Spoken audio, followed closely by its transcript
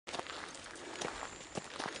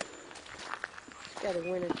got a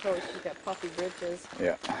winter coat. She's got puffy britches.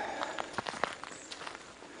 Yeah.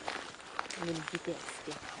 I'm gonna get that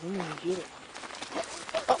stick. I'm gonna get it.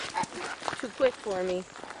 Oh, too quick for me.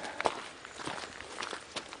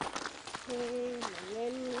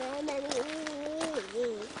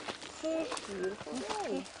 Beautiful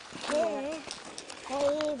day.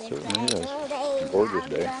 Certainly is. It's a gorgeous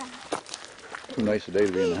day. Too nice a day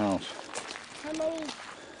to be in the house. How many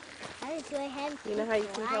times do I have? You know how you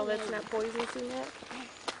can tell that's not poison sumac?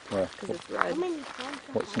 Well, Because it's red.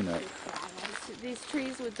 what's in that? These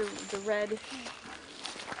trees with the red,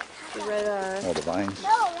 Oh, the vines.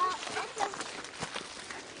 No,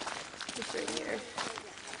 it's right here.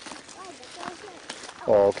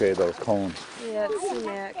 Oh, okay, those cones. Yeah, it's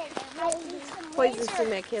sumac. Poison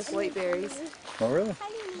sumac has white berries. Oh, really?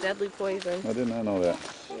 Deadly poison. I did not know that.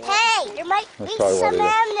 Hey, there might be That's probably some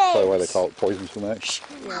probably why they call it poison sumac.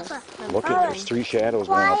 Yes. Look at there's 3 shadows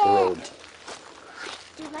going up the road.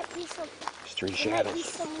 There might be some. There's 3 There might be shadows.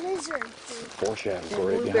 some lizards. 4 shadows. The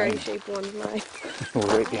We're right behind blueberry them. shaped one's mine. We're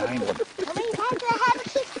right behind them. How many times do I have to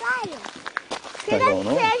keep flying? I don't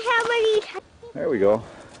know. How many times? There we go.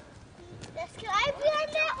 Can I be on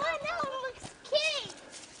that one? That one looks king.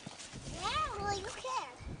 Yeah, well, you can.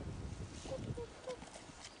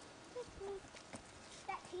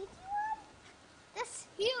 That teensy one? That's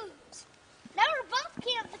huge. Now we're both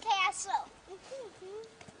camp the castle.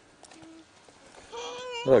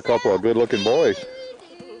 What a couple of good-looking boys.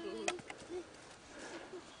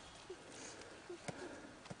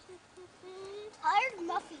 Hard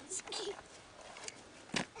muffins.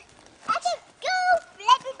 I can go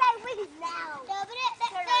flapping my wings now. Yeah,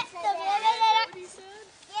 he's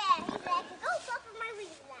like, go flapping my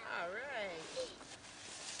wings now. Alright.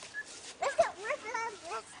 Let's get working on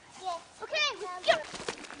this. Yeah. Okay, let's go.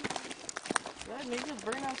 Good, maybe it'll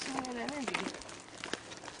burn off some of that energy.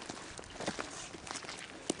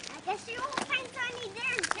 I guess you won't find any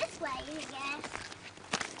there this way, I guess.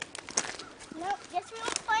 Nope, guess we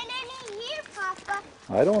won't find any here, Papa.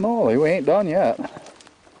 I don't know. We ain't done yet. Because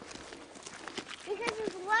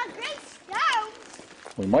there's a lot of great stones.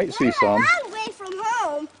 We might see We're some. a long way from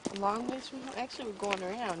home. A long ways from home. Actually, we're going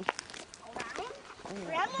around. Around?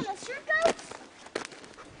 Around in a circle?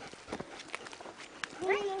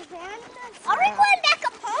 Are we going back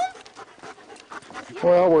up home?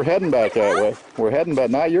 Well, we're heading back that way. We're heading back.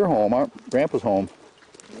 Not your home. Our Grandpa's home.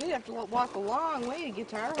 We'd have to walk a long way to get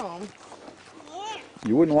to our home. Yeah.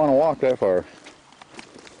 You wouldn't want to walk that far.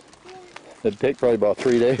 It'd take probably about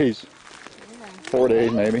 3 days. 4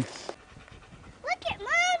 days, maybe. Look at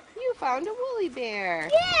Mom. You found a woolly bear.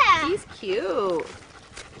 Yeah. He's cute. You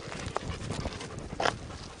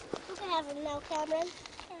can have him now, Cameron.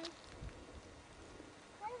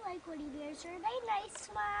 I like woody bears. Are they nice,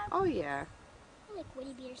 Mom? Oh, yeah. I like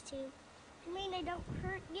woody bears too. You mean they don't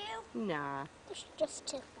hurt you? Nah. They're just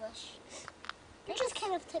ticklish. They're just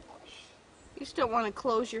kind of ticklish. You just don't want to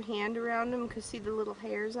close your hand around them because see the little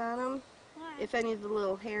hairs on them? Why? If any of the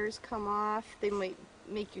little hairs come off, they might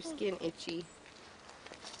make your skin itchy.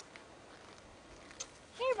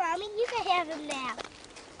 Here, Mommy, you can have him now.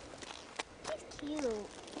 He's cute.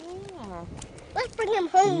 Yeah. Let's bring him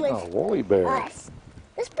home with Oh, woolly bear. us.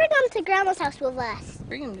 Let's bring him to Grandma's house with us.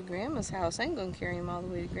 Bring him to Grandma's house. I ain't going to carry him all the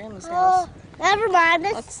way to Grandma's Oh, house. never mind.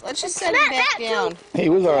 Let's just set him back down. He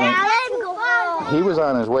was on. Now let him go home. He was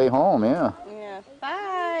on his way home. Yeah. Yeah.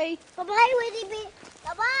 Bye. Bye-bye, Woody Bear.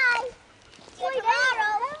 Bye-bye. Bye-bye.